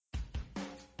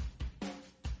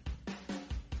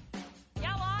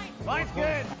Line's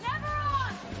good. Never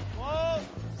on. Whoa.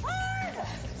 Hard.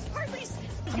 Hard, Reese.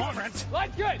 Come on, Brent.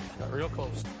 Line's good. Got real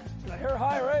close. I hear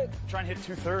high, right? Try and hit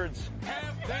 2/3.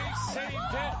 Have they saved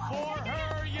it for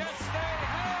her? Yes, they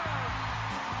have.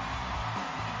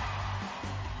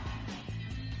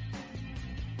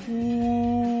 Ooh,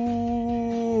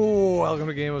 welcome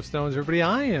to Game of Stones, everybody.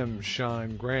 I am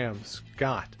Sean Graham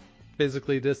Scott,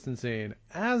 physically distancing.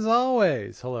 As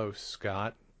always, hello,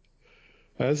 Scott.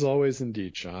 As always,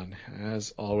 indeed, Sean.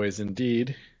 As always,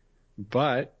 indeed.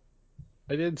 But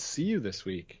I did see you this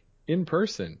week in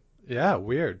person. Yeah,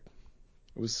 weird.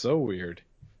 It was so weird.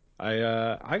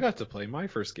 I got to play my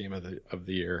first game of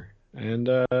the year, and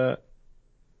I'll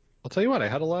tell you what, I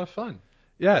had a lot of fun.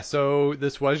 Yeah, so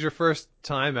this was your first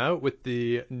time out with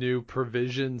the new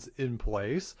provisions in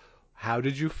place. How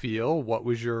did you feel? What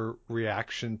was your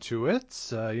reaction to it?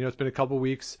 It's been a couple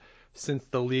weeks since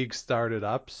the league started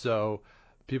up, so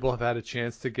people have had a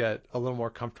chance to get a little more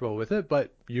comfortable with it,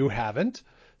 but you haven't.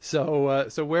 So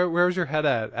where's your head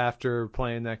at after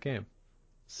playing that game?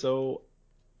 So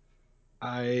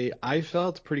I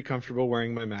felt pretty comfortable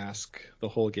wearing my mask the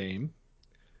whole game.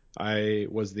 I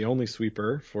was the only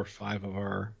sweeper for 5 of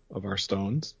our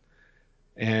stones,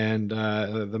 and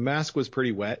the mask was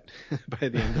pretty wet by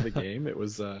the end of the game. It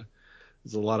was a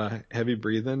lot of heavy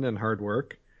breathing and hard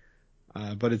work,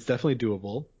 but it's definitely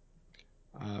doable.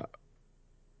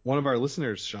 One of our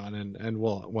listeners, Sean, and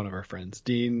one of our friends,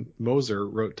 Dean Moser,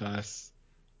 wrote to us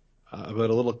about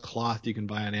a little cloth you can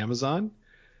buy on Amazon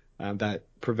that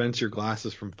prevents your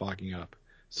glasses from fogging up.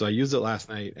 So I used it last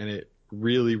night, and it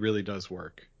really, really does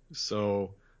work.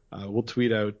 So we'll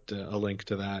tweet out a link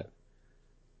to that,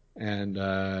 and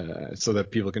so that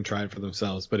people can try it for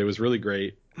themselves. But it was really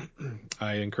great.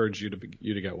 I encourage you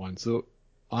to get one. So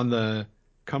on the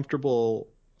comfortable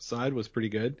side was pretty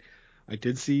good. I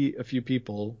did see a few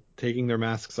people taking their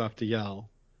masks off to yell.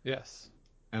 Yes.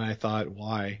 And I thought,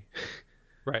 why?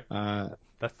 Right.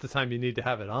 That's the time you need to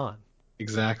have it on.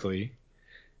 Exactly.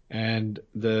 And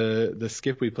the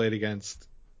skip we played against,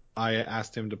 I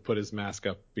asked him to put his mask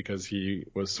up because he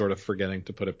was sort of forgetting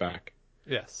to put it back.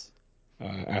 Yes.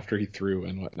 After he threw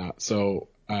and whatnot. So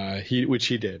which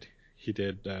he did. He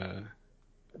did,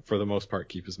 for the most part,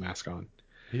 keep his mask on.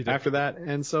 He did. After that,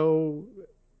 and so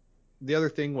the other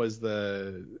thing was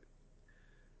the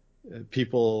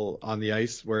people on the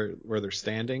ice where they're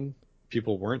standing.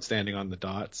 People weren't standing on the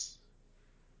dots.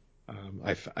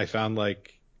 I found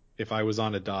like if I was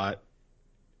on a dot,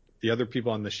 the other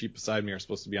people on the sheet beside me are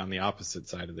supposed to be on the opposite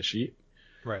side of the sheet.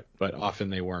 Right. But often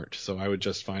they weren't. So I would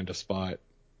just find a spot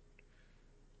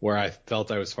where I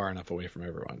felt I was far enough away from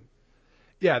everyone.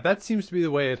 Yeah, that seems to be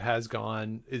the way it has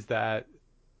gone, is that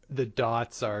the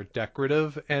dots are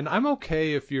decorative. And I'm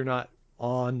okay if you're not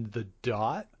on the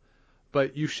dot,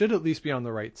 but you should at least be on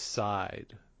the right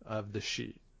side of the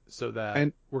sheet so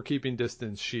that we're keeping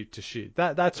distance sheet to sheet.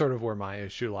 That's sort of where my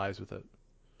issue lies with it.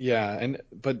 Yeah,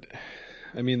 but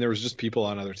I mean, there was just people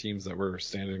on other teams that were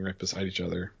standing right beside each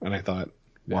other, and I thought,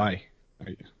 why?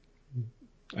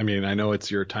 I mean, I know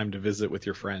it's your time to visit with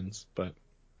your friends, but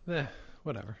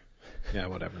whatever. Yeah,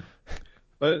 whatever.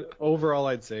 But overall,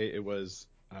 I'd say it was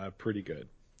pretty good.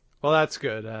 Well, that's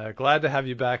good. Glad to have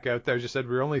you back out there. As you said,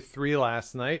 we were only 3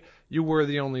 last night. You were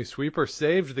the only sweeper,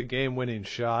 saved the game-winning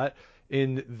shot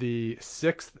in the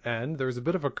 6th end. There was a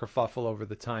bit of a kerfuffle over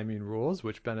the timing rules,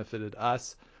 which benefited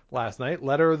us last night.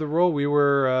 Letter of the rule, we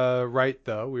were right,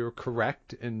 though. We were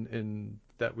correct in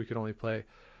that we could only play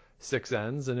 6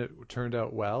 ends, and it turned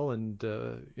out well. And,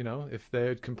 if they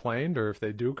had complained, or if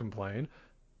they do complain,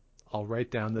 I'll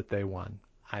write down that they won.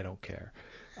 I don't care.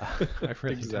 I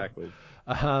really exactly.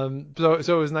 don't. So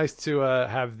it was nice to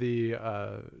have the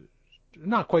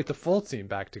not quite the full team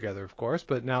back together, of course,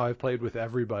 but now I've played with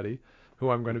everybody who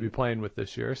I'm going to be playing with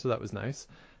this year, so that was nice.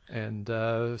 And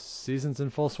season's in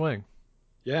full swing.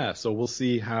 Yeah, so we'll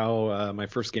see how my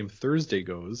first game Thursday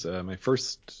goes. My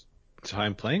first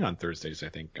time playing on Thursdays, I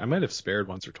think. I might have spared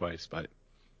once or twice, but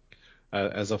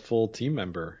as a full team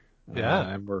member.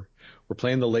 Yeah. And we're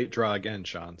playing the late draw again,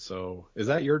 Sean. So is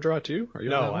that your draw too? Are you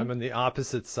No, I'm on the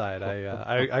opposite side.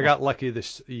 I got lucky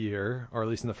this year, or at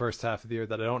least in the first half of the year,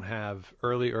 that I don't have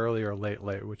early or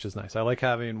late, which is nice. I like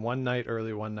having one night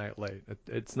early, one night late.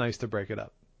 It's nice to break it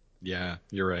up. Yeah,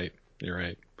 you're right.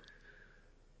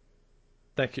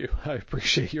 Thank you. I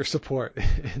appreciate your support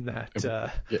in that.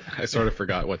 Yeah, I sort of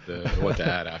forgot what to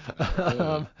add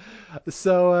after that.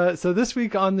 So this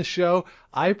week on the show,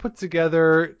 I put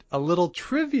together a little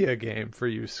trivia game for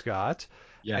you, Scott.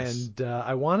 Yes. And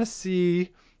I want to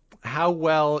see how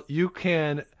well you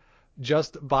can,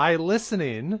 just by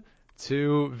listening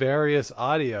to various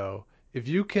audio, if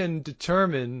you can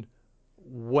determine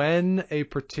when a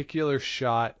particular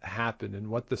shot happened and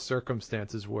what the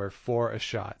circumstances were for a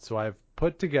shot. So I've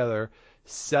put together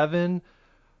 7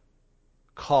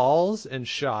 calls and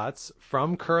shots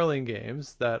from curling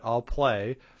games that I'll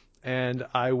play, and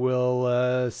I will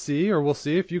we'll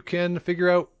see if you can figure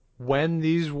out when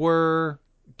these were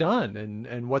done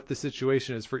and what the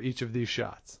situation is for each of these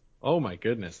shots. Oh my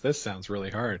goodness, this sounds really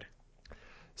hard.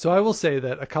 So I will say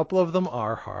that a couple of them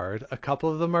are hard. A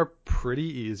couple of them are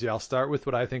pretty easy. I'll start with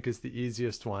what I think is the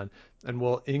easiest one, and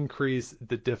we'll increase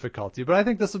the difficulty. But I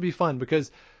think this will be fun because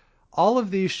all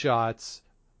of these shots,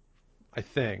 I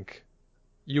think,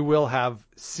 you will have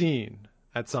seen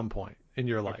at some point in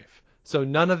your life. So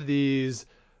none of these,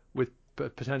 with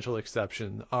potential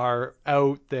exception, are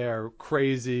out there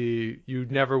crazy. You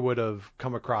never would have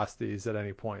come across these at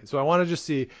any point. So I want to just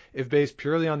see if, based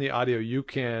purely on the audio, you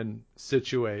can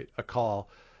situate a call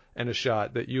and a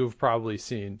shot that you've probably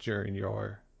seen during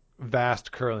your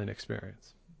vast curling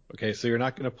experience. Okay, so you're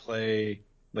not going to play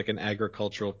like an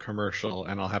agricultural commercial,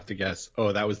 and I'll have to guess,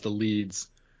 oh, that was the Leeds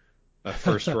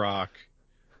first rock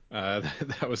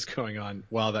that was going on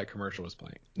while that commercial was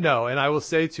playing. No, and I will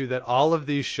say too that all of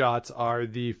these shots are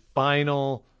the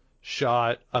final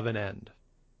shot of an end.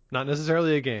 Not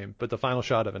necessarily a game, but the final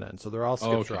shot of an end. So they're all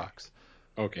skipped rocks.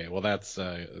 Okay, well that's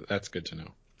good to know.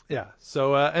 Yeah.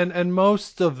 So and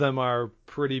most of them are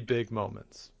pretty big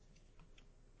moments.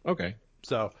 Okay.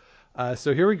 So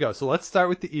here we go. So let's start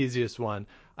with the easiest one.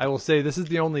 I will say this is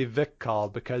the only Vic call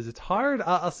because it's hard.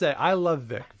 I'll say I love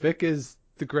Vic. Vic is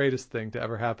the greatest thing to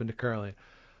ever happen to curling.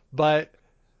 But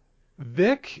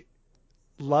Vic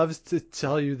loves to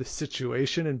tell you the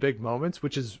situation in big moments,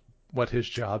 which is what his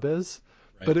job is.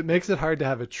 Right. But it makes it hard to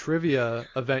have a trivia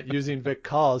event using Vic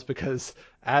calls because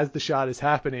as the shot is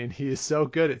happening, he is so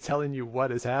good at telling you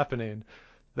what is happening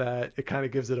that it kind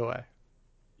of gives it away.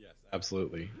 Yes,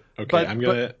 absolutely. Okay, I'm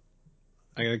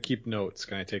gonna keep notes.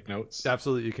 Can I take notes?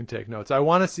 Absolutely, you can take notes. I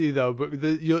want to see though, but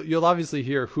you'll obviously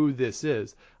hear who this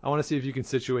is. I want to see if you can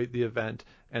situate the event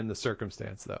and the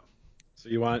circumstance though. So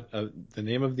you want the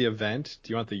name of the event? Do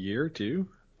you want the year too?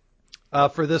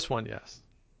 For this one, yes.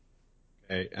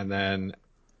 Okay, and then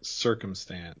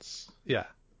circumstance. Yeah.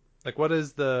 Like what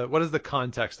is the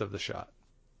context of the shot?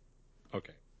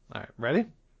 Okay. All right, ready?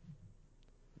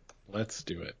 Let's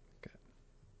do it. Okay.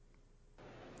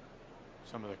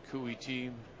 Some of the Cooey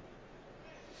team.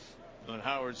 Glenn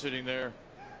Howard sitting there.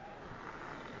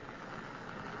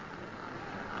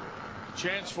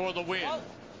 Chance for the win.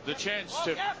 The chance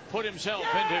to put himself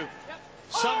into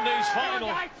Sunday's final.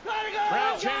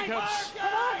 Brad Jacobs,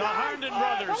 the Harnden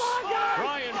brothers,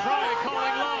 Brian Fry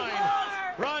calling line.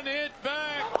 Run it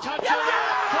back, touch it up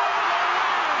for the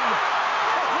win.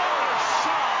 What a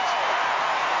shot.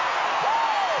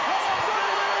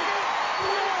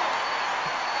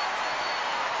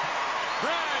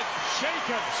 Brad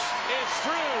Jacobs is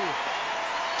through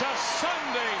to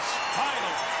Sunday's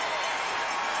final.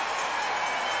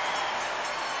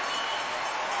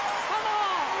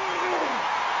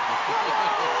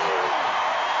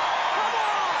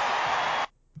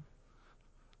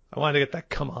 I wanted to get that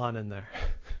come on in there.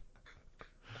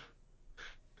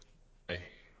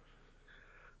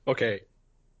 Okay.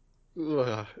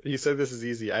 Ugh, you said this is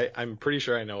easy. I'm pretty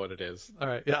sure I know what it is. All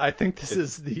right. Yeah, I think this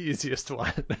is the easiest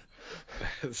one.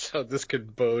 So this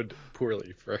could bode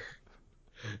poorly for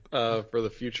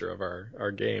the future of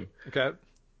our game. Okay.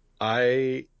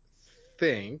 I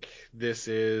think this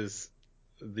is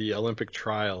the Olympic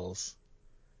trials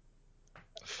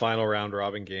final round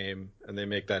robin game, and they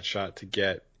make that shot to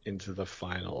get into the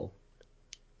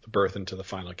berth into the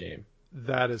final game.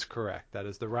 That is correct. That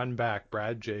is the run back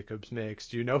Brad Jacobs makes.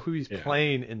 Do you know who he's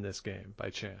playing in this game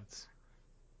by chance?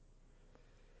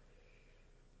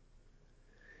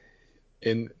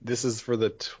 This is for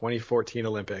the 2014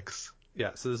 Olympics.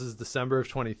 Yeah, so this is December of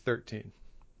 2013.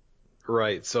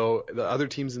 Right. So the other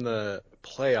teams in the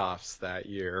playoffs that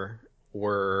year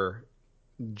were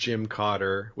Jim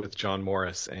Cotter with John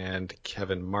Morris and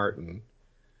Kevin Martin.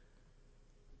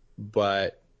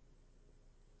 But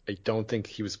I don't think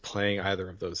he was playing either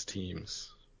of those teams.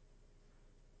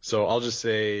 So I'll just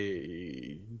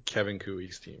say Kevin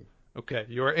Cooey's team. Okay,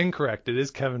 you are incorrect. It is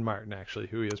Kevin Martin, actually,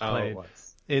 who he is playing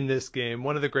in this game.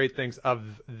 One of the great things of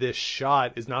this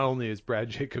shot is not only is Brad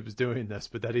Jacobs doing this,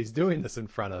 but that he's doing this in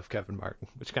front of Kevin Martin,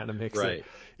 which kind of makes it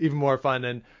even more fun.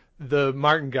 And the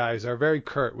Martin guys are very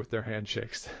curt with their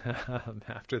handshakes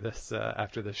after this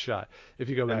shot. If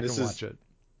you go back and watch it.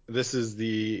 This is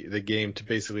the game to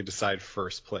basically decide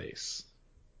first place.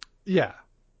 Yeah.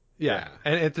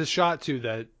 And it's a shot, too,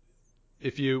 that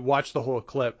if you watch the whole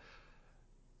clip,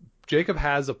 Jacob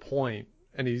has a point,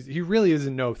 and he really is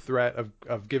in no threat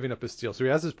of giving up a steal. So he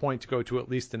has his point to go to at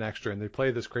least an extra, and they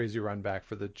play this crazy run back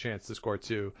for the chance to score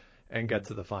 2 and get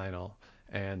to the final.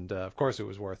 And of course it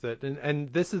was worth it.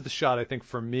 And this is the shot, I think,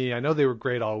 for me. I know they were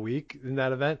great all week in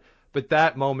that event, but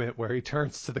that moment where he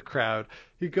turns to the crowd,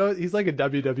 he's like a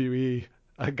WWE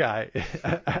guy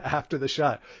after the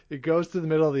shot. He goes to the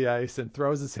middle of the ice and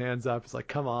throws his hands up. It's like,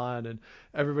 come on, and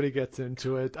everybody gets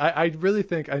into it. I really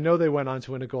think, I know they went on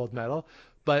to win a gold medal,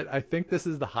 but I think this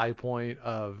is the high point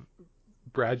of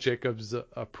Brad Jacobs'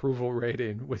 approval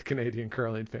rating with Canadian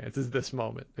curling fans, is this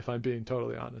moment, if I'm being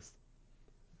totally honest.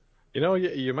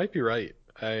 You might be right.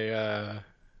 I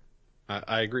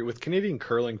agree with Canadian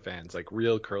curling fans, like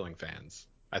real curling fans.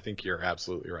 I think you're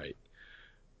absolutely right.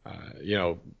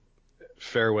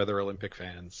 Fair weather Olympic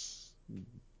fans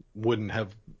wouldn't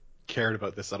have cared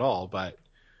about this at all, but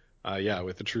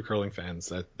with the true curling fans,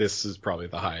 that this is probably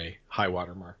the high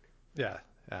water mark. Yeah.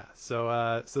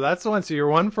 So that's the one. So you're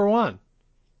 1 for 1.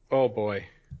 Oh boy,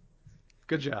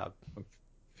 good job. I'm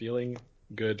feeling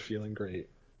good, feeling great.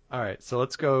 All right, so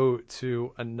let's go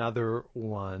to another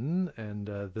one, and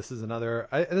this is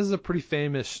a pretty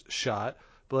famous shot,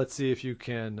 but let's see if you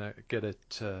can get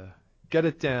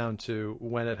it down to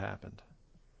when it happened.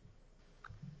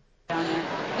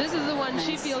 This is the one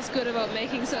she feels good about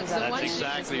making, so it's the one That's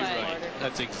exactly right.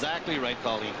 That's exactly right,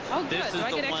 Colleen. Oh, good. This is Do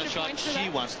I get the one extra shot points for she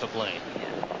that? wants to play,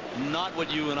 not what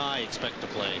you and I expect to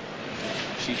play.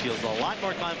 She feels a lot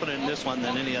more confident in this one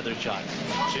than any other shot.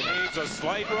 She needs a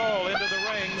slight roll into the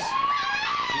rings.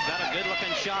 She's got a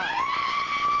good-looking shot.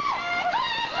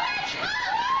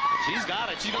 She's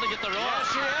got it. She's going to get the roll.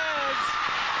 Yes, she is.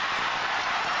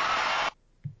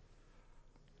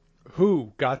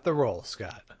 Who got the roll,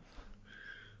 Scott?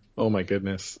 Oh my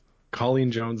goodness.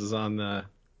 Colleen Jones is on the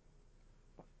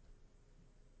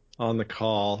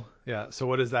call. Yeah, so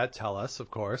what does that tell us? Of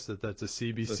course, that's a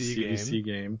CBC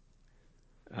game.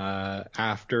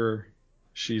 After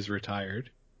she's retired.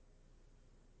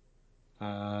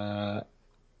 I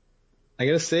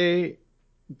gotta say,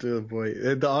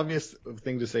 the obvious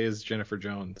thing to say is Jennifer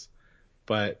Jones,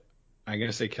 but I'm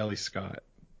gonna say Kelly Scott.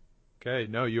 Okay,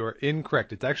 no, you are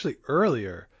incorrect. It's actually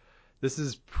earlier. This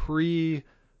is pre-Great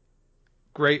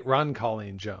Run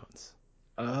Colleen Jones.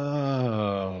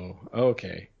 Oh,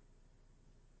 okay.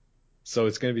 So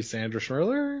it's going to be Sandra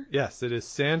Schmirler? Yes, it is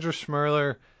Sandra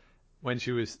Schmirler when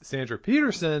she was Sandra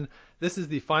Peterson. This is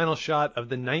the final shot of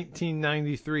the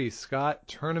 1993 Scott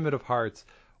Tournament of Hearts,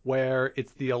 where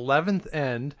it's the 11th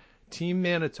end. Team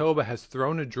Manitoba has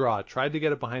thrown a draw, tried to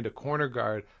get it behind a corner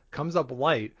guard, comes up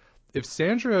light. If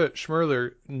Sandra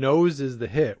Schmirler noses the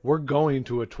hit, we're going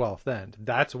to a 12th end.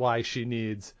 That's why she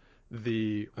needs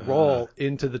the roll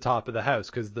into the top of the house,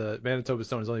 because the Manitoba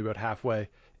Stone is only about halfway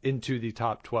into the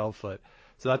top 12 foot.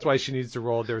 So that's why she needs to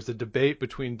roll. There's a debate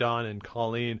between Dawn and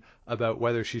Colleen about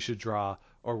whether she should draw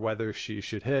or whether she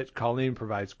should hit. Colleen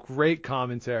provides great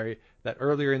commentary that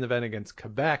earlier in the event against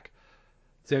Quebec,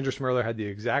 Sandra Schmirler had the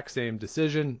exact same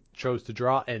decision, chose to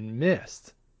draw and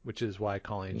missed, which is why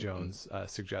Colleen Jones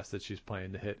suggests that she's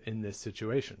playing the hit in this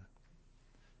situation.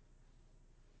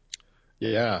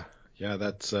 Yeah,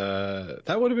 that's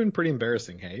that would have been pretty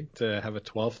embarrassing, hey, to have a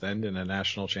 12th end in a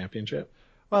national championship.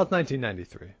 Well, it's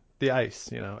 1993. The ice,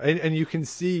 and you can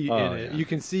see you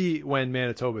can see when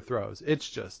Manitoba throws.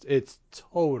 It's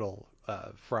total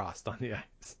frost on the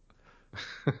ice.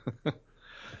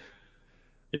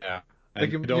 Yeah.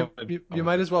 Like you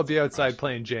might as well be outside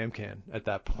playing Jam Can at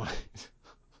that point.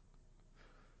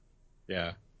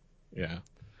 Yeah.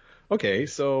 Okay,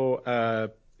 so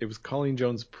it was Colleen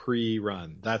Jones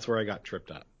pre-run. That's where I got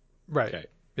tripped up. Right. Okay.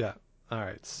 Yeah. All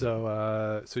right.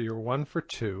 So you're 1 for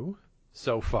 2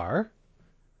 so far.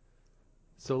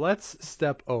 So let's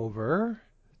step over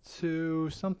to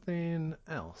something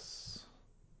else.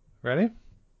 Ready?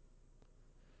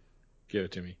 Give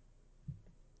it to me.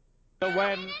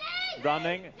 When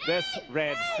running this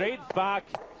red straight back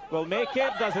will make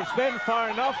it. Does it spin far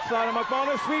enough? Sarah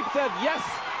McManus sweeps it. Yes,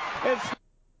 it's.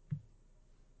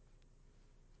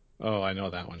 Oh, I know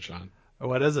that one, Sean.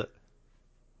 What is it?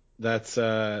 That's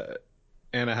Anna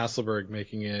Hasselberg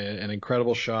making an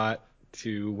incredible shot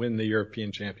to win the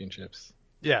European Championships.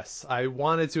 Yes, I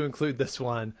wanted to include this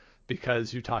one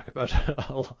because you talk about it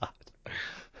a lot.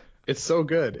 It's so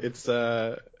good. It's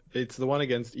the one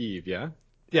against Eve, yeah?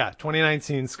 Yeah,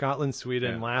 2019 Scotland,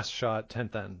 Sweden, last shot,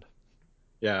 10th end.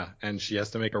 Yeah, and she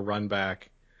has to make a run back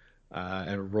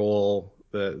and roll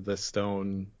the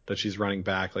stone that she's running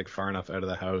back like far enough out of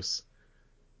the house.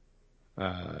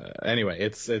 Anyway,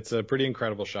 it's a pretty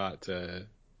incredible shot to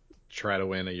try to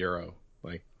win a Euro.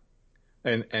 Like,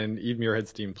 and Eve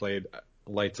Muirhead's team played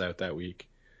lights out that week,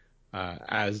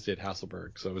 as did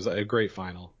Hasselberg. So it was a great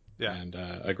final and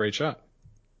a great shot.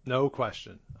 No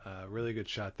question. Really good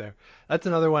shot there. That's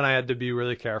another one I had to be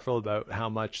really careful about how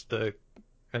much the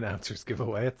announcers give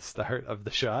away at the start of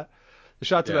the shot. The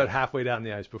shot's about halfway down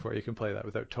the ice before you can play that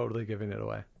without totally giving it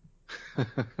away.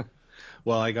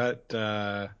 Well, I got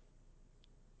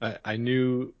I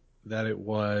knew that it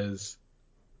was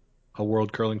a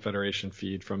World Curling Federation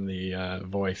feed from the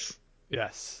Voice.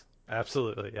 Yes,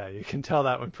 absolutely. Yeah, you can tell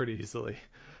that one pretty easily.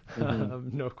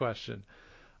 No question.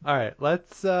 All right,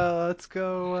 let's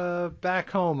go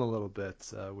back home a little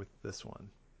bit with this one.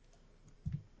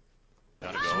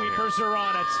 Sweepers are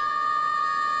on it.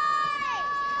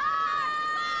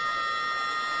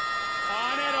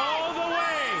 On it all the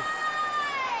way.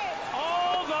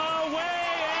 All the way,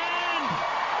 and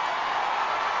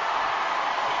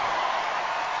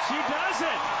she does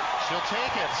it. She'll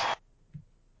take it.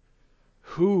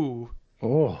 Who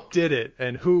did it,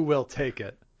 and who will take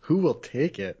it? Who will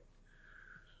take it?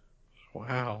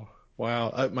 Wow.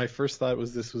 My first thought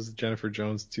was this was Jennifer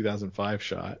Jones' 2005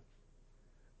 shot,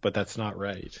 but that's not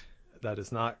right. That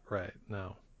is not right,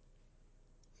 no.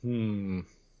 Who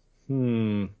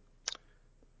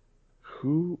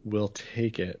will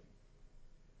take it?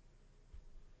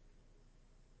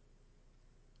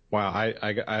 Wow, I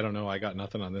don't know. I got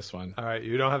nothing on this one. All right,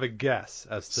 you don't have a guess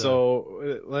as to.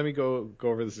 So let me go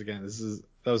over this again.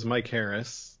 That was Mike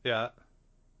Harris. Yeah.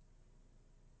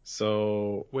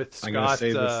 So with Scott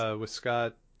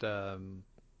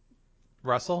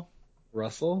Russell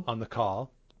Russell on the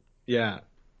call. Yeah,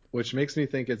 which makes me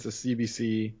think it's a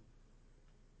CBC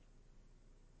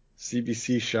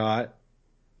shot.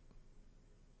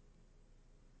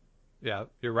 Yeah,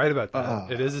 you're right about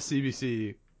that. It is a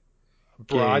CBC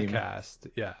broadcast.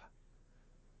 Game. Yeah.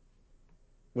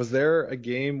 Was there a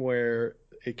game where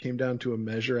it came down to a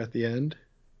measure at the end?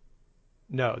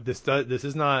 No, this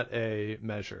is not a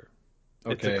measure.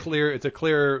 Okay. It's a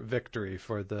clear victory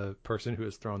for the person who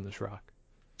has thrown this rock.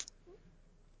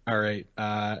 All right,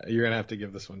 you're gonna have to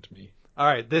give this one to me. All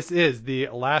right, this is the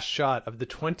last shot of the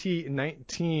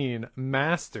 2019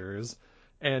 Masters,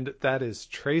 and that is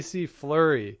Tracy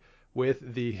Fleury with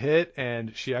the hit,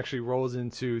 and she actually rolls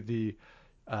into the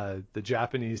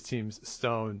Japanese team's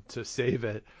stone to save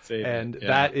it.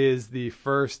 That is the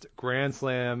first Grand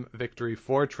Slam victory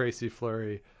for Tracy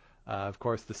Fleury. Of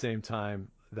course, the same time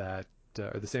that,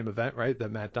 or the same event, right,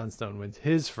 that Matt Dunstone wins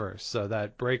his first. So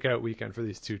that breakout weekend for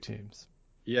these two teams.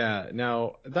 Yeah.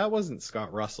 Now, that wasn't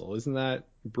Scott Russell. Isn't that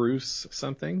Bruce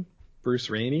something? Bruce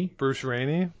Rainey? Bruce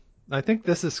Rainey? I think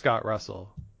this is Scott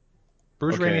Russell.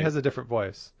 Bruce Rainey has a different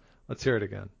voice. Let's hear it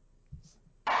again.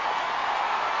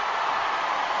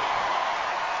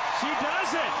 She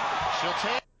does it. She'll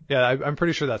take. Yeah, I'm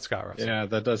pretty sure that's Scott Russell. Yeah,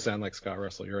 that does sound like Scott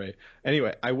Russell. You're right.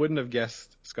 Anyway, I wouldn't have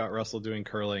guessed Scott Russell doing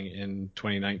curling in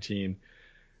 2019,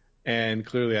 and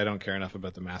clearly I don't care enough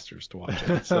about the Masters to watch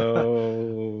it.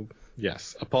 So,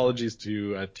 yes, apologies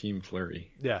to Team Fleury.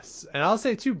 Yes, and I'll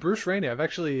say too, Bruce Rainey. I've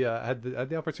actually had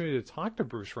the opportunity to talk to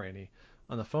Bruce Rainey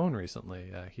on the phone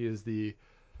recently. He is the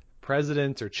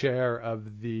president or chair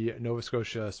of the Nova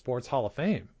Scotia Sports Hall of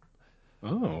Fame.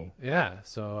 Oh. Yeah,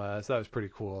 so that was pretty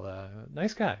cool.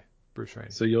 Nice guy, Bruce Rainey.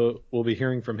 So we'll be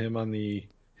hearing from him on the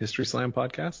History Slam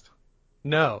podcast?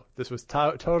 No, this was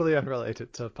totally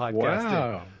unrelated to podcasting.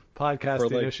 Wow.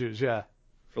 Podcasting issues, yeah.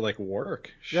 For work?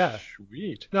 Yeah.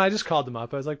 Sweet. No, I just called him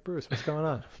up. I was like, Bruce, what's going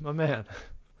on? My man.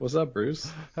 What's up, Bruce?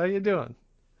 How you doing?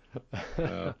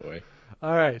 Oh, boy.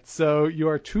 All right, so you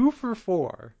are 2 for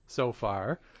 4 so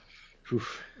far.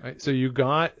 Oof. Right, so you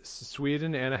got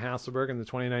Sweden, Anna Hasselberg in the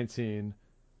 2019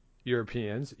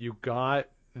 Europeans. You got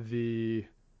the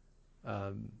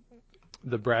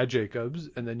Brad Jacobs,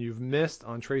 and then you've missed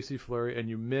on Tracy Fleury, and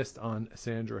you missed on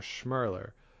Sandra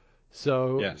Schmirler.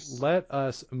 So Let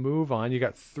us move on. You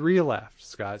got 3 left,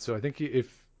 Scott. So I think I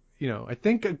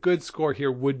think a good score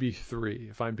here would be 3,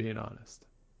 if I'm being honest.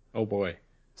 Oh boy.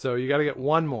 So you got to get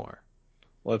 1 more.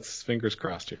 Let's fingers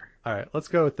crossed here. All right, let's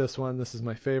go with this one. This is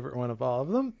my favorite one of all of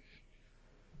them.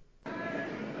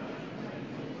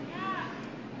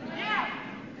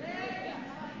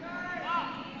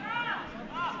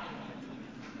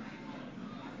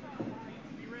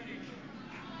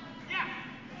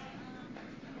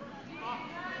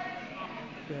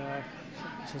 Yeah,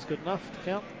 this is good enough to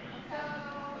count. All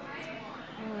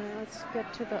right, let's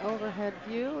get to the overhead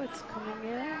view. It's coming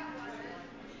in.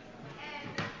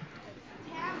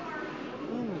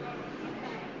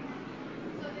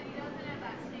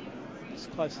 It's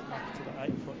close enough to the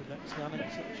 8-foot next running,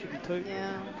 so it should be 2.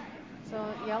 Yeah,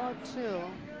 so yellow 2.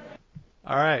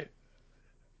 All right.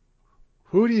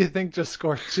 Who do you think just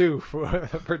scored 2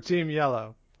 for Team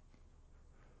Yellow?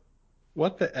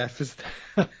 What the F is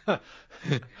that?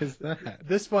 Is that?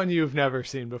 This one you've never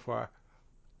seen before.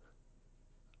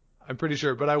 I'm pretty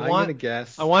sure, but I'm gonna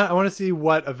guess. I want to see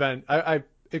what event. I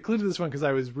included this one because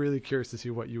I was really curious to see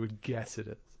what you would guess it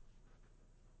is.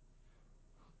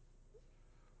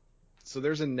 So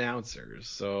there's announcers.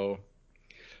 So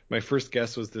my first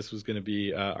guess was this was going to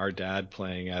be our dad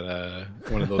playing at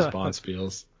one of those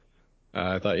bonspiels.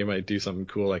 I thought you might do something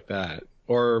cool like that,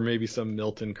 or maybe some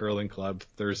Milton Curling Club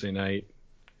Thursday night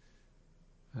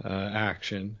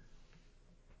action.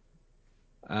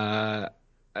 I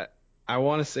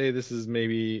want to say this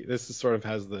is sort of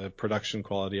has the production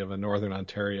quality of a Northern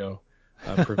Ontario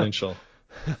provincial.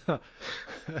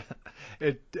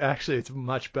 It's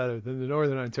much better than the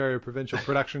Northern Ontario provincial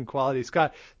production quality.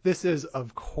 Scott, this is,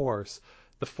 of course,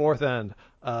 the fourth end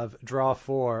of Draw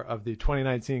 4 of the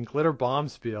 2019 Glitter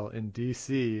Bombspiel in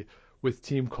DC, with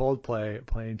Team Coldplay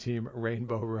playing Team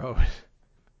Rainbow Road.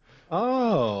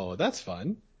 Oh, that's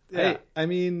fun. Yeah. I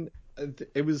mean,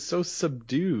 it was so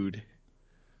subdued.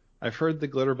 I've heard the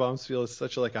Glitter Bombspiel is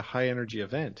such a high energy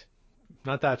event.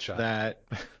 Not that shot. That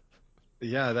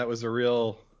was a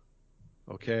real.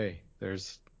 Okay,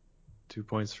 there's 2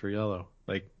 points for Yellow.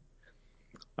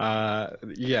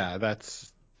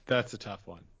 That's a tough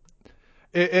one.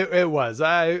 It was.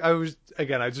 I was,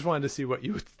 again, I just wanted to see what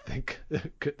you would think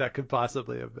that could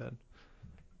possibly have been.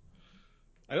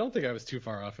 I don't think I was too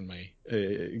far off in my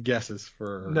guesses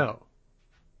for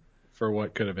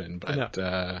what could have been, but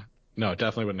no,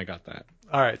 definitely wouldn't have got that.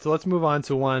 All right, so let's move on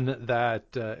to one that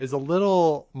is a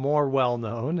little more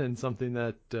well-known and something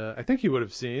that I think you would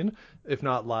have seen, if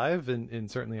not live, and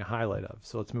certainly a highlight of.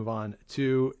 So let's move on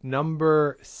to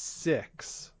number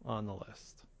 6 on the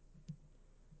list.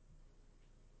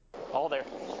 All there.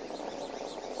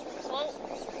 Slow.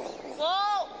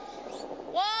 Slow.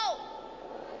 Whoa.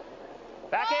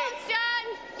 Back Whoa, eight. Jen.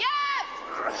 Yes.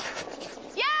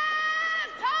 Yes.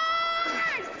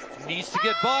 Hard. Needs to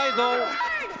get by, though.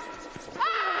 Hard.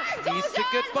 Hard. Needs Go, to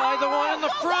get Jen. by the one in the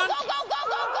Go, front. Go, go, go,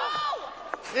 go,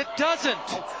 go. It doesn't.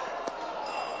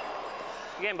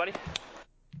 Again, buddy.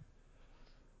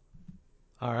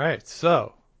 All right,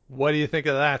 so what do you think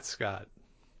of that, Scott?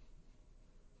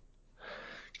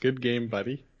 Good game,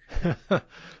 buddy. This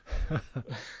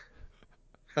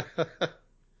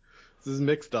is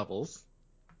mixed doubles.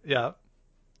 Yeah.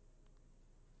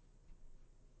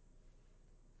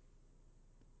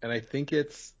 And I think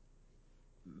it's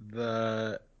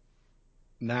the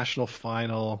national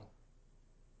final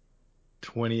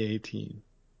 2018.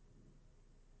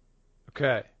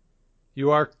 Okay.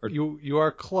 You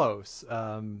are close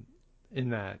in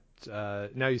that.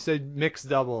 Now you said mixed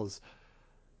doubles.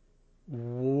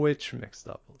 Which mixed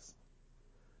doubles?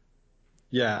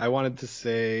 Yeah, I wanted to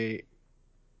say.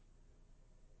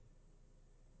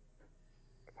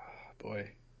 Oh, boy.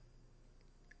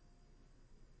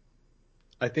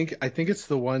 I think it's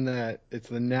the one that it's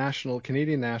the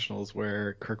Canadian Nationals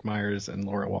where Kirk Myers and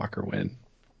Laura Walker win.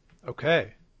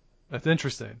 Okay, that's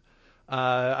interesting.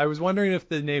 I was wondering if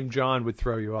the name John would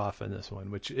throw you off in this one,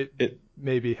 which it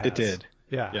maybe has. It did.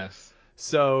 Yeah. Yes.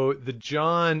 So the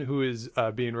John who is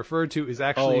being referred to is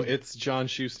actually. Oh, it's John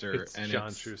Schuster. It's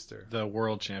John Schuster. The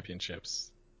World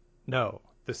Championships. No,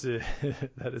 that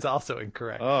is also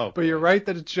incorrect. Oh, but you're right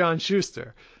that it's John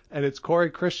Schuster, and it's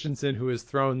Corey Christensen who has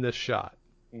thrown this shot.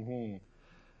 Mm-hmm.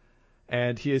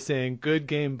 And he is saying "good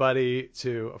game, buddy"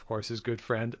 to, of course, his good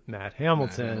friend Matt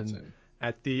Hamilton.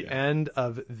 At the end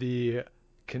of the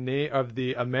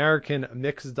American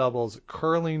mixed doubles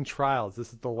curling trials.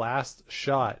 This is the last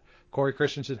shot. Corey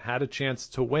Christensen had a chance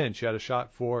to win. She had a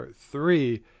shot for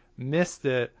 3, missed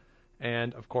it,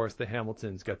 and of course the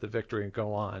Hamiltons got the victory and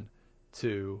go on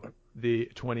to the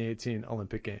 2018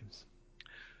 Olympic Games.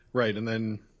 Right, and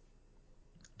then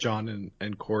John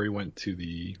and Corey went to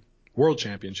the World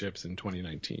Championships in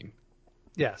 2019.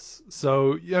 Yes.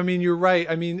 So, I mean, you're right.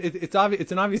 I mean, it's obvious.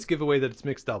 It's an obvious giveaway that it's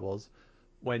mixed doubles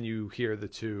when you hear the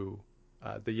two,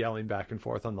 the yelling back and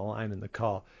forth on the line and the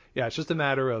call. Yeah, it's just a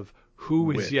matter of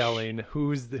who is yelling,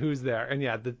 who's there. And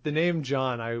yeah, the name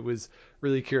John, I was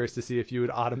really curious to see if you would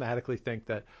automatically think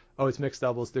that, oh, it's mixed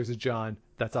doubles, there's a John.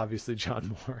 That's obviously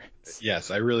John Moritz.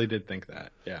 Yes, I really did think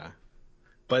that. Yeah.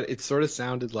 But it sort of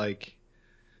sounded like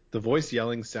the voice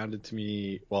yelling sounded to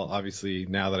me, well, obviously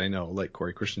now that I know, like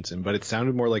Corey Christensen, but it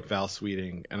sounded more like Val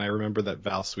Sweeting. And I remember that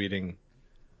Val Sweeting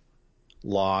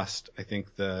lost, I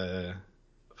think, the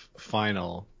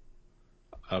final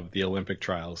of the Olympic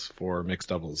trials for mixed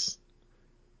doubles.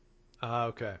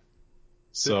 Okay.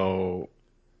 So,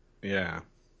 yeah.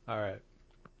 All right.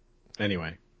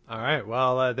 Anyway. All right.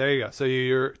 Well, there you go. So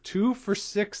you're 2 for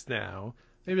 6 now.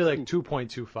 Maybe like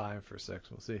 2.25 for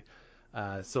 6. We'll see.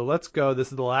 So let's go.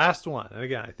 This is the last one. And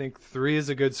again, I think 3 is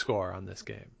a good score on this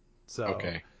game. So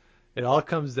Okay. it all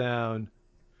comes down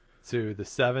to the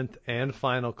 7th and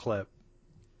final clip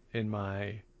in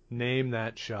my Name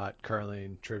That Shot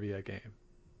curling trivia game.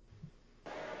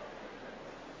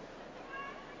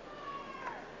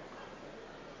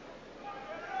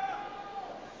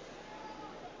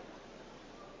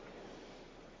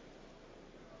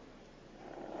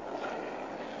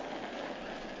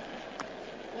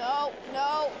 No,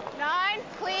 no. 9,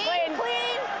 clean. Clean.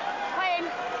 Clean.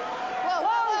 Whoa,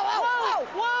 whoa, whoa, whoa,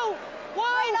 whoa.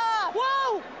 Right off.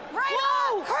 Whoa. Right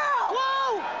off. Curl.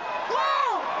 Whoa.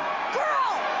 Whoa.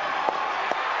 Curl.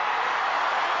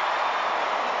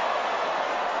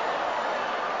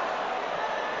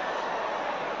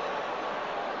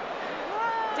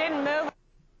 Didn't move.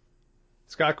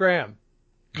 Scott Graham,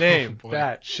 name boy.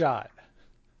 that shot.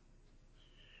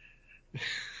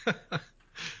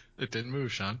 It didn't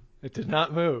move, Sean. It did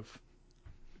not move.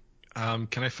 Can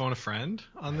I phone a friend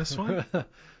on this one?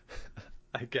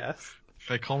 I guess.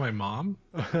 Should I call my mom?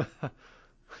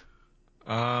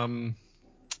 That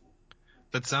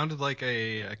sounded like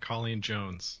a Colleen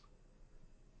Jones.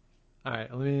 All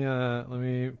right, let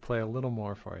me play a little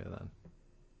more for you then.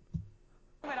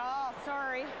 At all.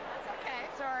 Sorry. That's okay.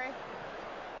 Sorry.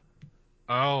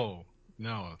 Oh,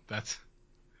 no, that's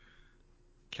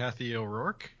Kathy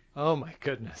O'Rourke? Oh my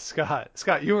goodness, Scott.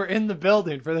 Scott, you were in the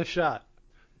building for the shot.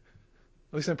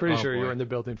 At least I'm pretty sure you boy. were in the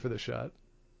building for the shot.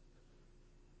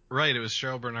 Right, it was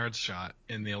Cheryl Bernard's shot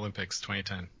in the Olympics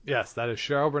 2010. Yes, that is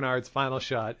Cheryl Bernard's final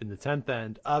shot in the 10th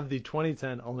end of the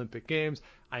 2010 Olympic Games.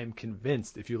 I am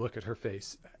convinced if you look at her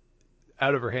face,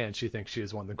 out of her hand, she thinks she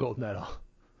has won the gold medal.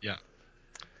 Yeah,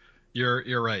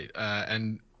 you're right.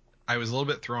 And I was a little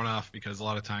bit thrown off because a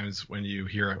lot of times when you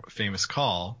hear a famous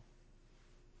call,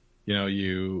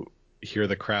 you hear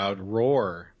the crowd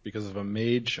roar because of a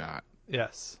made shot.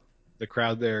 Yes. The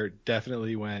crowd there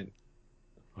definitely went,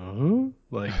 huh?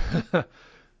 Like,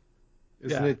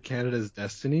 isn't it Canada's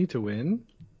destiny to win?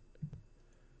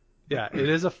 Yeah, it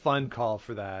is a fun call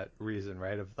for that reason,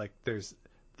 right? Of like, there's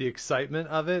the excitement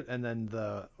of it, and then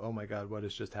the oh my god, what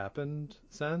has just happened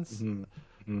sense. Mm-hmm.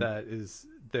 Mm-hmm. That is,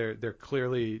 they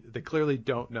clearly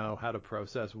don't know how to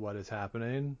process what is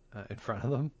happening in front of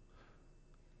them.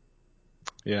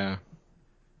 Yeah.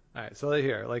 All right, so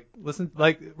here, listen,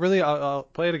 really, I'll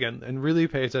play it again and really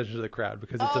pay attention to the crowd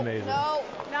because it's amazing. No.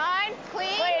 9, clean.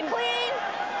 Clean.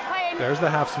 There's the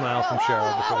half smile from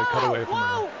Cheryl before they cut away from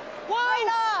her. Right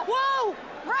off. Whoa.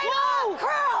 Right off.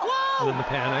 Curl. And then the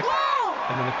panic.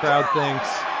 And then the crowd thinks,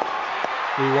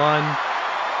 we won.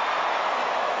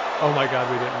 Oh my god,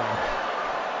 we didn't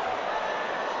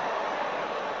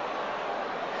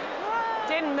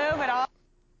win. Didn't move at all.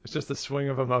 It's just a swing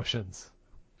of emotions.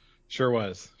 Sure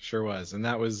was. And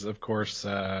that was, of course,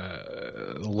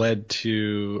 led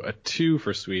to a 2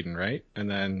 for Sweden, right?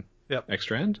 And then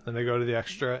extra end? And they go to the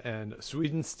extra, and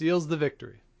Sweden steals the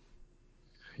victory.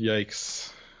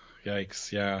 Yikes,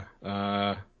 yeah.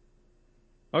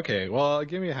 Okay, well,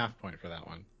 give me a half point for that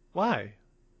one. Why?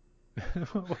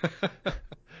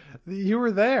 You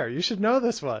were there. You should know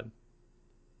this one.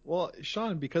 Well,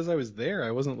 Sean, because I was there,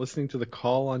 I wasn't listening to the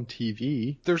call on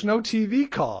TV. There's no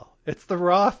TV call. It's the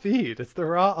raw feed. It's the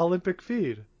raw Olympic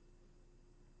feed.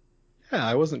 Yeah,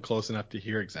 I wasn't close enough to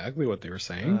hear exactly what they were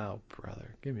saying. Oh,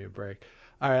 brother, give me a break.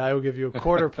 All right, I will give you a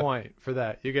quarter point for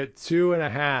that. You get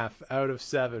 2.5 out of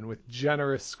 7 with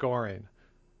generous scoring.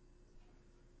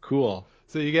 Cool.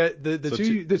 So you get the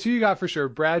two you got for sure,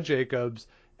 Brad Jacobs,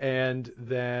 and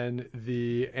then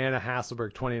the Anna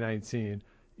Hasselborg 2019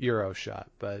 Euro shot.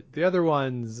 But the other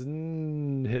one's hit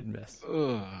and miss.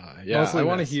 Yeah, Mostly I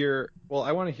want to miss. hear. Well,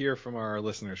 I want to hear from our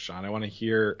listeners, Sean. I want to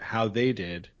hear how they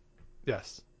did.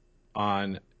 Yes.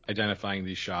 On identifying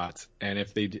these shots, and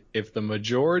if the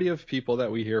majority of people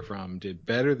that we hear from did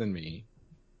better than me,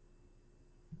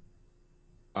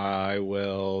 I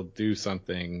will do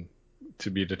something to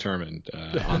be determined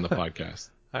on the podcast.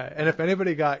 All right, and if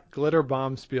anybody got Glitter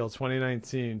Bomb Spiel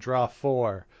 2019 draw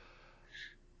 4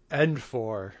 end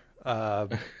 4,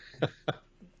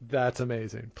 that's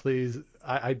amazing. Please,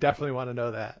 I definitely want to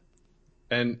know that.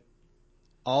 And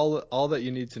all that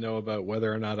you need to know about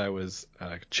whether or not I was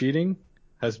cheating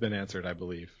has been answered, I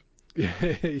believe.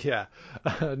 Yeah,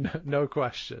 no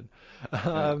question.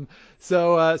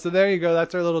 So there you go.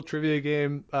 That's our little trivia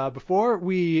game. Before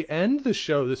we end the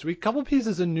show this week, a couple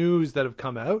pieces of news that have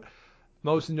come out.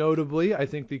 Most notably, I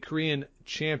think the Korean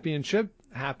Championship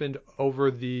happened over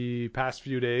the past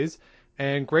few days.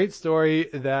 And great story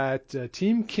that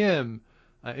Team Kim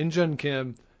Incheon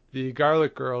Kim, the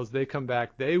Garlic Girls, they come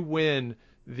back. They win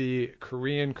the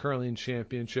Korean Curling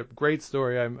Championship. Great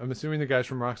story. I'm assuming the guys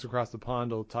from Rocks Across the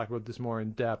Pond will talk about this more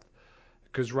in depth,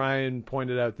 because Ryan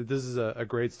pointed out that this is a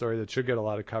great story that should get a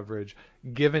lot of coverage,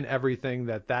 given everything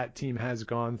that team has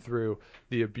gone through,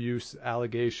 the abuse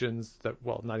allegations that,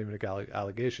 well, not even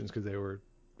allegations because they were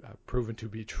proven to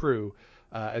be true,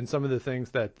 and some of the things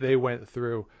that they went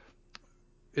through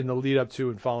in the lead up to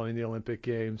and following the Olympic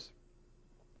Games.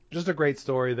 Just a great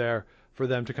story there for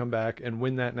them to come back and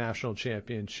win that national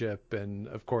championship. And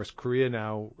of course, Korea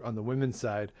now on the women's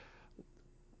side,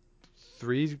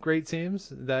 3 great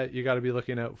teams that you got to be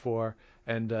looking out for,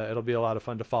 and it'll be a lot of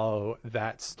fun to follow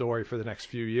that story for the next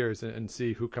few years and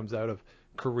see who comes out of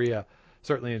Korea,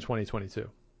 certainly in 2022.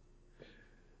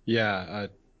 Yeah,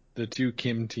 the 2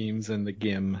 Kim teams and the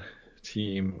Gim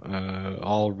team,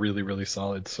 all really, really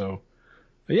solid. So,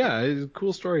 yeah, it's a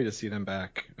cool story to see them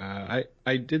back.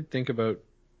 I did think about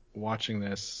watching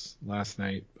this last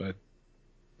night, but,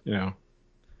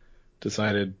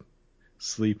 decided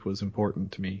sleep was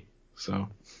important to me. So.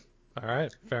 All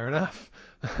right, fair enough.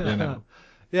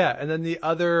 Yeah, and then the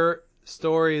other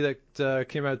story that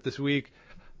came out this week,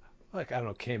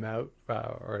 came out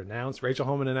or announced, Rachel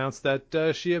Homan announced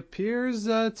that she appears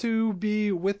to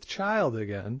be with child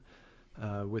again,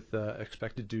 with the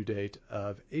expected due date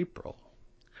of April.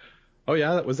 Oh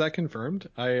yeah, was that confirmed?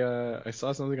 I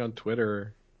saw something on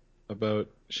Twitter about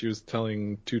she was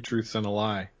telling 2 truths and a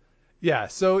lie. Yeah,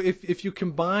 so if you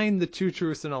combine the 2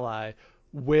 truths and a lie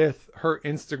with her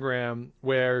Instagram,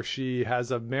 where she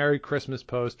has a Merry Christmas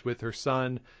post with her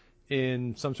son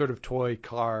in some sort of toy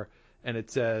car, and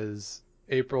it says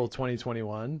April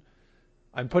 2021.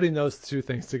 I'm putting those 2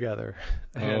 things together,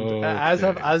 and as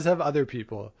have other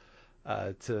people,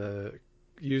 to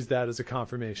use that as a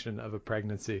confirmation of a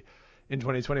pregnancy in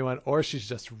 2021, or she's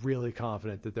just really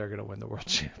confident that they're going to win the world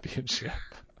championship.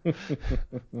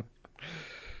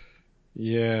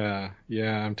 Yeah,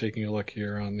 I'm taking a look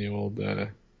here on the old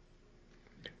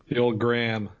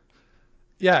gram.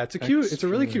 Yeah, it's a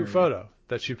really cute photo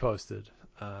that she posted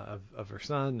of her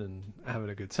son and having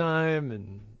a good time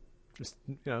and just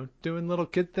doing little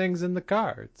kid things in the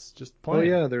car. It's just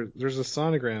playing. Oh yeah, there's a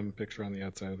sonogram picture on the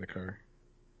outside of the car.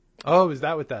 Oh, is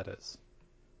that what that is?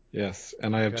 Yes,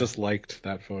 and I have just liked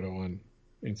that photo on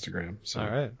Instagram. So all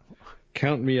right,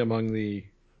 count me among the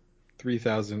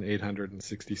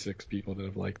 3,866 people that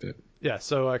have liked it. Yeah,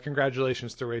 so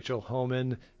congratulations to Rachel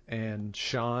Homan and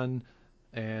Sean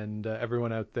and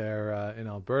everyone out there in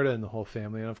Alberta and the whole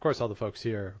family. And, of course, all the folks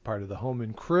here, part of the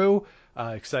Homan crew.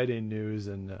 Exciting news,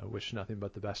 and wish nothing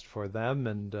but the best for them,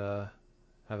 and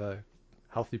have a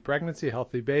healthy pregnancy,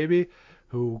 healthy baby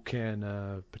who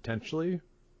can potentially,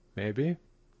 maybe,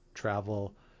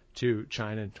 travel to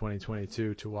China in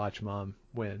 2022 to watch mom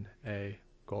win a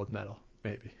gold medal,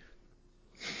 maybe.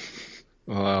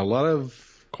 A lot of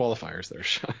qualifiers there,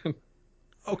 Sean.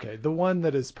 Okay, the one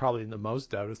that is probably in the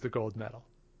most doubt is the gold medal.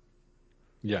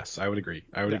 Yes, I would agree.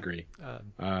 Agree.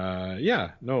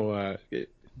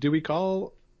 Do we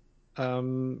call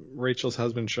Rachel's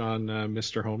husband, Sean,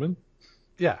 Mr. Homan?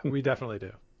 Yeah, we definitely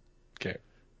do. Okay.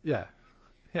 Yeah.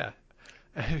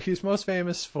 He's most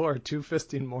famous for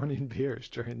 2-fisting morning beers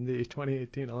during the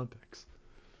 2018 Olympics.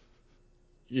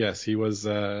 Yes, he was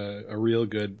a real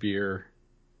good beer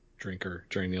drinker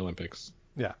during the Olympics.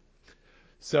 Yeah.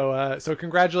 So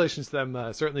congratulations to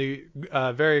them. Certainly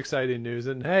very exciting news.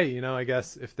 And hey, I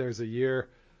guess if there's a year,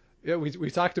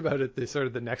 we talked about it, the sort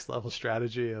of the next level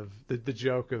strategy of the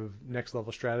joke of next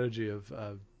level strategy of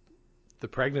the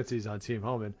pregnancies on Team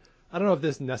Homan. I don't know if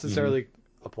this necessarily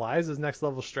applies as next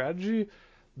level strategy,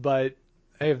 but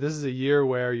hey, if this is a year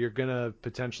where you're gonna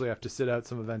potentially have to sit out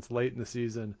some events late in the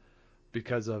season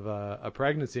because of a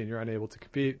pregnancy and you're unable to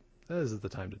compete, this is the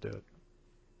time to do it.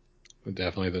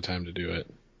 Definitely the time to do it.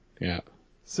 Yeah.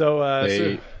 So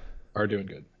they are doing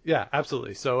good. Yeah,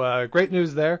 absolutely. So great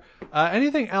news there.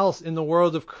 Anything else in the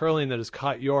world of curling that has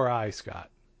caught your eye, Scott?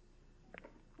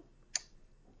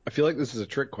 I feel like this is a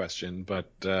trick question, but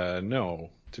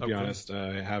no, to be honest,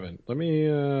 I haven't. Let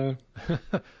me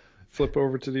flip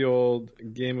over to the old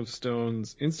Game of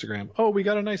Stones Instagram. Oh, we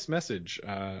got a nice message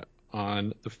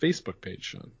on the Facebook page,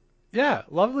 Sean. Yeah,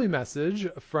 lovely message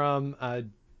from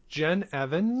Jen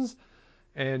Evans,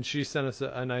 and she sent us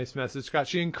a nice message. Scott,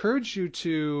 she encouraged you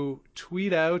to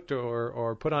tweet out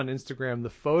or put on Instagram the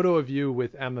photo of you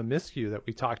with Emma Miskew that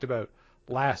we talked about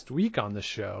last week on the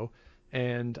show,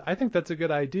 and I think that's a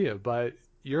good idea, but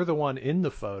you're the one in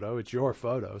the photo. It's your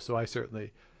photo, so I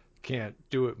certainly can't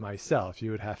do it myself.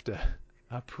 You would have to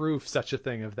approve such a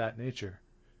thing of that nature.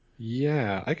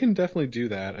 Yeah, I can definitely do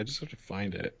that. I just have to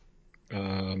find it.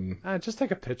 Just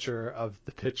take a picture of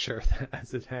the picture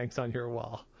as it hangs on your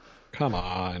wall. Come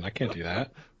on, I can't do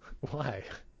that. Why?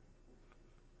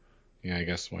 Yeah, I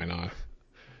guess why not?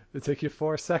 It'll take you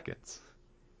 4 seconds.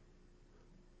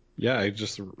 Yeah, I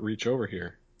just reach over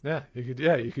here. Yeah,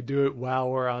 you could do it while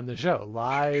we're on the show.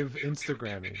 Live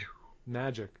Instagramming.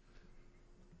 Magic.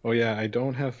 Oh yeah, I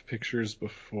don't have pictures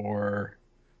before.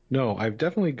 No, I've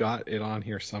definitely got it on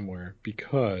here somewhere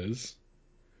because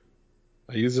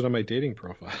I use it on my dating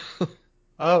profile.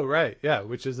 Oh, right. Yeah,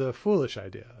 which is a foolish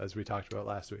idea, as we talked about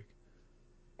last week.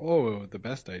 Oh, the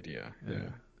best idea. Yeah.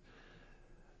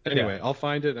 Anyway, Yeah. I'll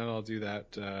find it and I'll do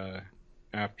that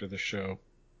after the show.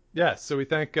 Yeah, so we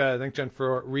thank Jen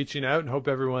for reaching out and hope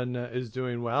everyone is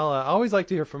doing well. I always like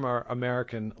to hear from our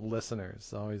American listeners.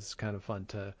 It's always kind of fun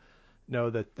to know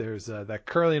that there's that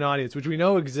curling audience, which we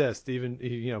know exists, even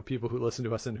people who listen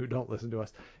to us and who don't listen to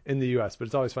us in the U.S. But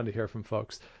it's always fun to hear from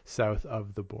folks south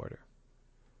of the border.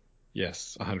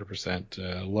 Yes,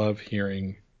 100%. Love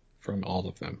hearing from all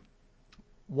of them.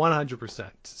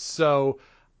 100%. So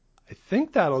I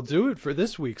think that'll do it for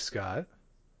this week, Scott.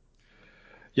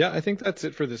 Yeah, I think that's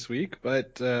it for this week,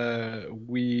 but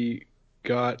we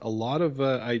got a lot of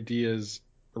ideas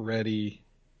ready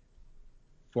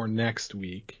for next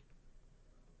week.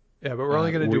 Yeah, but we're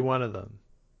only going to do one of them.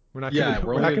 We're not. Yeah,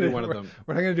 we're only going to do one of them.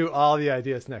 We're not going to do all the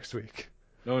ideas next week.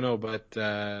 No, but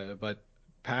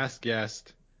past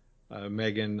guest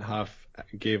Megan Huff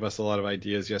gave us a lot of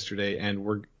ideas yesterday, and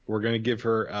we're going to give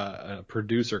her a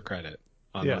producer credit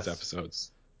on those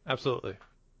episodes. Absolutely.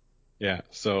 Yeah,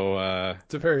 so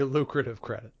it's a very lucrative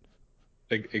credit.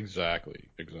 Exactly.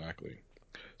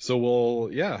 So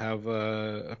we'll have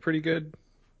a pretty good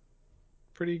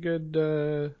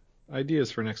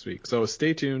ideas for next week. So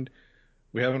stay tuned.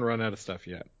 We haven't run out of stuff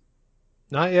yet.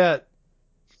 Not yet.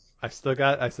 I still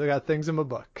got things in my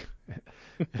book.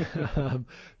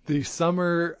 The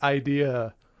summer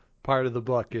idea part of the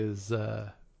book has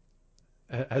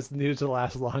needed to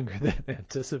last longer than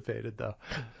anticipated, though.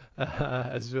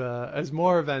 As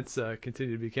more events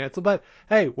continue to be canceled. But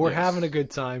hey, we're having a good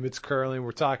time. It's curling.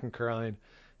 We're talking curling,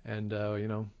 and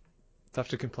tough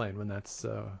to complain when that's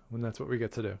what we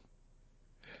get to do.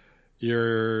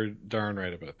 You're darn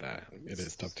right about that. It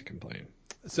is tough to complain.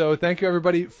 So thank you,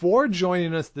 everybody, for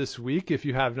joining us this week. If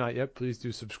you have not yet, please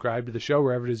do subscribe to the show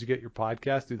wherever it is you get your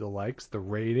podcast. Do the likes, the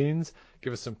ratings,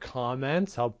 give us some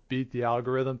comments, help beat the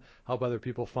algorithm, help other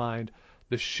people find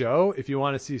the show. If you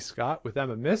want to see Scott with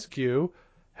Emma Miskew,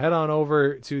 head on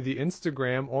over to the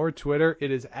Instagram or Twitter. It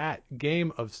is at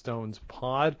Game of Stones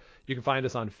Pod. You can find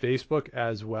us on Facebook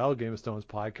as well, Game of Stones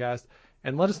Podcast.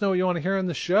 And let us know what you want to hear on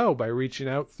the show by reaching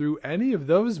out through any of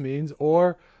those means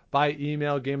or by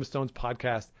email,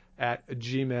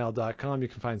 gameofstonespodcast@gmail.com. You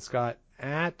can find Scott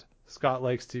at Scott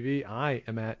Likes TV. I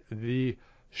am at the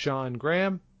Sean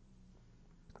Graham.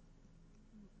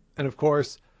 And of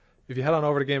course, if you head on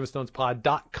over to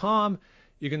gameofstonespod.com,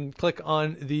 you can click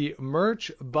on the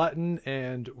merch button,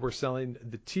 and we're selling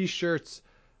the t-shirts.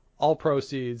 All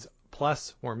proceeds,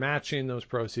 plus we're matching those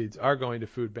proceeds, are going to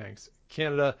Food Banks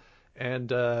Canada.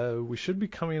 And we should be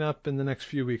coming up in the next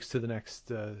few weeks to the next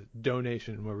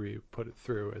donation where we put it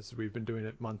through, as we've been doing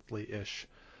it monthly-ish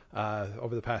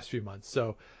over the past few months.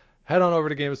 So head on over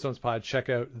to Game of Stones Pod. Check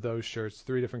out those shirts,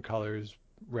 3 different colors,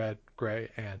 red, gray,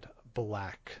 and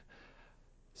black.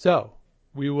 So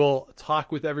we will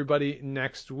talk with everybody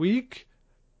next week.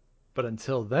 But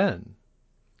until then,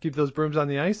 keep those brooms on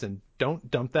the ice and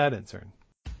don't dump that intern.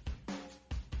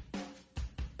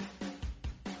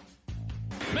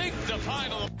 Make the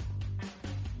final.